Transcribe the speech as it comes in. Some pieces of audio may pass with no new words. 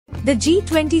The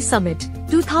G20 Summit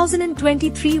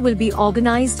 2023 will be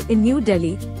organized in New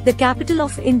Delhi, the capital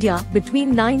of India,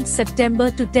 between 9th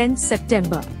September to 10th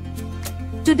September.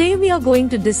 Today we are going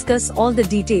to discuss all the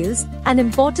details and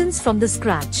importance from the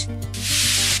scratch.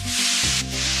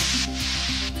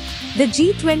 The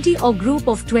G20 or Group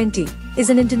of 20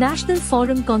 is an international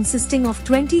forum consisting of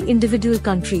 20 individual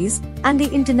countries and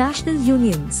the international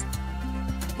unions.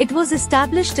 It was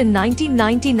established in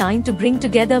 1999 to bring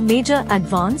together major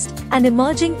advanced and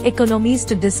emerging economies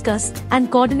to discuss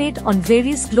and coordinate on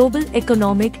various global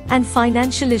economic and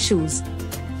financial issues.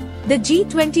 The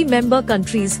G20 member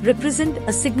countries represent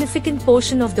a significant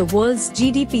portion of the world's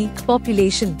GDP,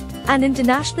 population, and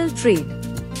international trade.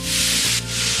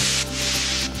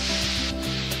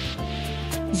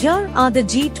 Here are the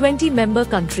G20 member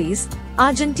countries: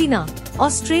 Argentina,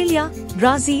 Australia,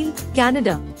 Brazil,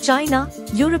 Canada, China,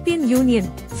 European Union,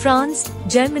 France,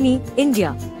 Germany,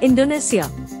 India, Indonesia,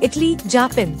 Italy,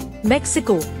 Japan,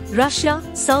 Mexico, Russia,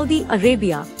 Saudi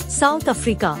Arabia, South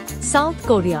Africa, South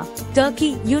Korea,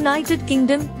 Turkey, United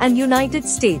Kingdom, and United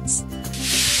States.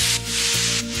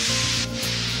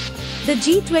 The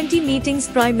G20 meetings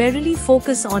primarily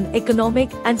focus on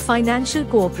economic and financial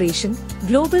cooperation,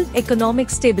 global economic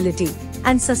stability,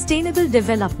 and sustainable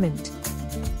development.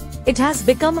 It has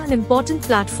become an important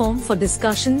platform for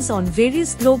discussions on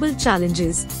various global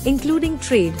challenges, including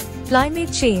trade,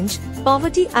 climate change,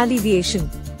 poverty alleviation,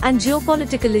 and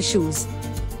geopolitical issues.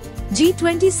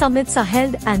 G20 summits are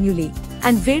held annually,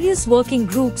 and various working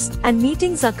groups and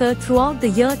meetings occur throughout the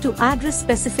year to address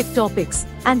specific topics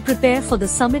and prepare for the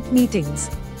summit meetings.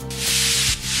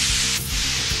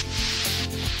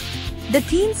 The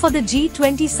theme for the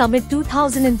G20 Summit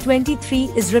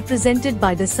 2023 is represented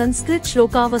by the Sanskrit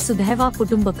shloka Vasudhaiva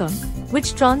Kutumbakam,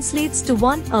 which translates to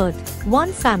one earth,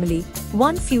 one family,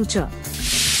 one future.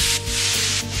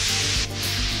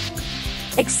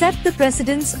 Except the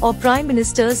presidents or prime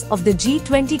ministers of the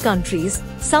G20 countries,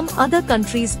 some other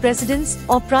countries' presidents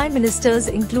or prime ministers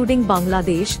including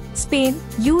Bangladesh, Spain,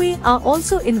 UAE are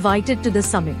also invited to the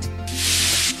summit.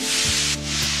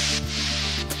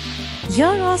 Here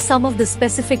are some of the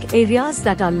specific areas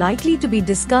that are likely to be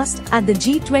discussed at the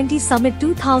G20 Summit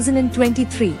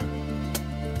 2023.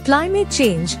 Climate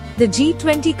change. The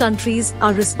G20 countries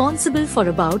are responsible for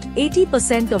about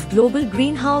 80% of global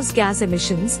greenhouse gas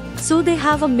emissions, so they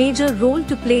have a major role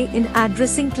to play in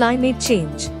addressing climate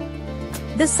change.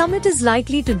 The summit is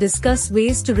likely to discuss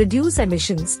ways to reduce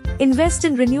emissions, invest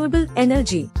in renewable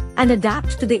energy, and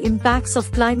adapt to the impacts of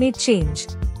climate change.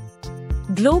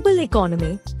 Global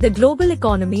economy. The global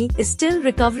economy is still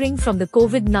recovering from the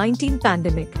COVID-19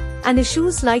 pandemic and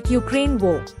issues like Ukraine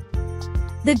war.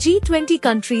 The G20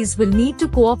 countries will need to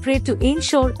cooperate to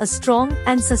ensure a strong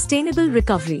and sustainable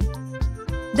recovery.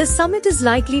 The summit is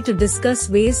likely to discuss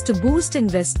ways to boost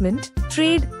investment,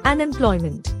 trade, and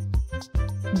employment.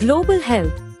 Global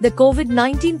health. The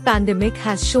COVID-19 pandemic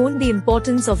has shown the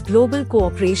importance of global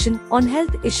cooperation on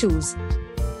health issues.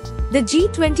 The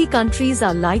G20 countries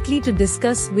are likely to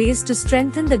discuss ways to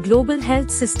strengthen the global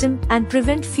health system and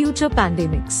prevent future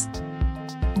pandemics.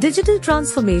 Digital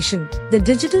transformation. The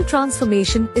digital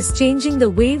transformation is changing the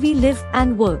way we live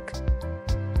and work.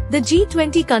 The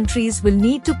G20 countries will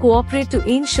need to cooperate to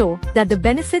ensure that the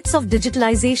benefits of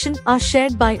digitalization are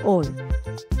shared by all.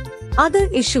 Other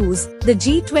issues. The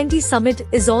G20 summit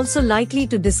is also likely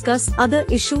to discuss other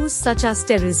issues such as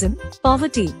terrorism,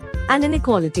 poverty, and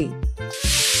inequality.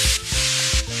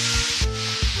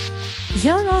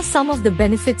 Here are some of the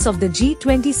benefits of the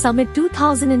G20 Summit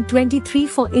 2023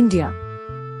 for India.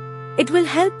 It will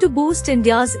help to boost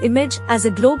India's image as a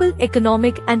global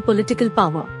economic and political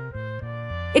power.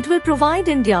 It will provide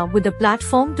India with a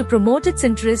platform to promote its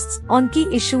interests on key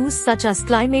issues such as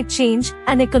climate change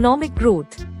and economic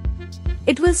growth.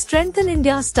 It will strengthen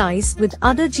India's ties with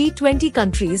other G20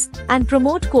 countries and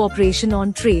promote cooperation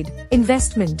on trade,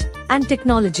 investment, and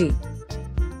technology.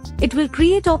 It will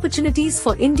create opportunities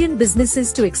for Indian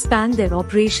businesses to expand their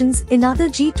operations in other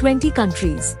G20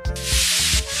 countries.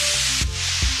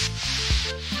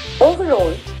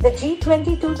 Overall, the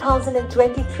G20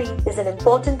 2023 is an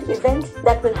important event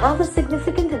that will have a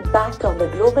significant impact on the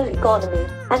global economy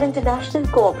and international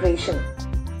cooperation.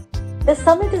 The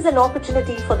summit is an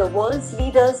opportunity for the world's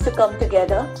leaders to come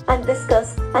together and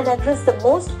discuss and address the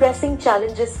most pressing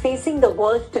challenges facing the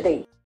world today.